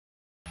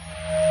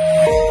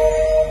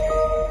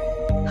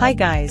Hi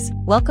guys,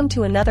 welcome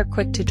to another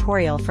quick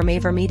tutorial from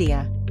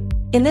Media.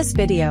 In this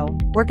video,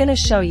 we're gonna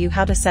show you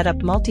how to set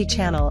up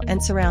multi-channel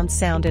and surround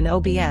sound in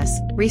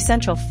OBS,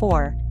 RECentral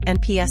 4, and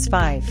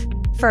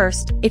PS5.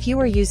 First, if you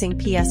are using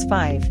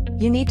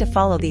PS5, you need to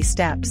follow these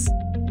steps.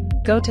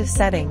 Go to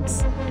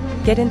Settings.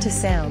 Get into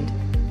Sound.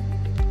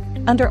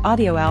 Under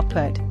Audio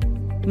Output,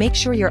 make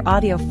sure your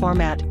audio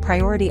format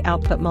Priority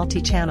Output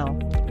Multi-Channel.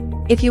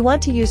 If you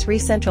want to use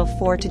RECentral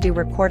 4 to do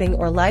recording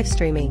or live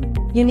streaming,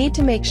 you need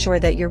to make sure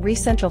that your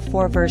RECentral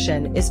 4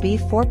 version is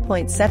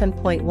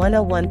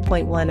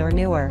v4.7.101.1 or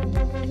newer.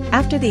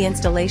 After the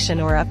installation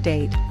or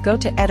update, go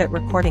to Edit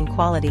Recording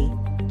Quality.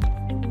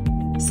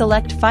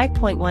 Select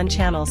 5.1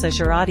 channels as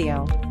your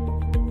audio.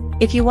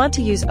 If you want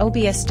to use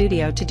OBS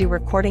Studio to do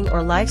recording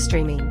or live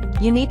streaming,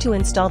 you need to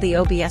install the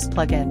OBS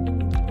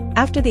plugin.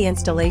 After the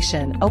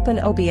installation, open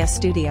OBS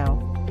Studio.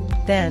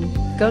 Then,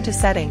 go to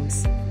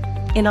Settings.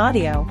 In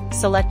Audio,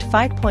 select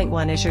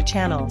 5.1 as your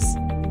channels.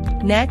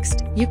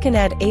 Next, you can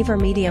add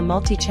Media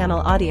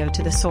multi-channel audio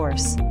to the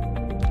source.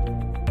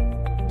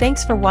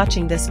 Thanks for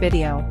watching this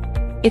video.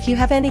 If you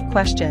have any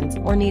questions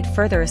or need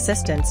further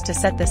assistance to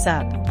set this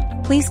up,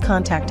 please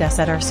contact us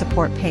at our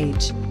support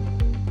page.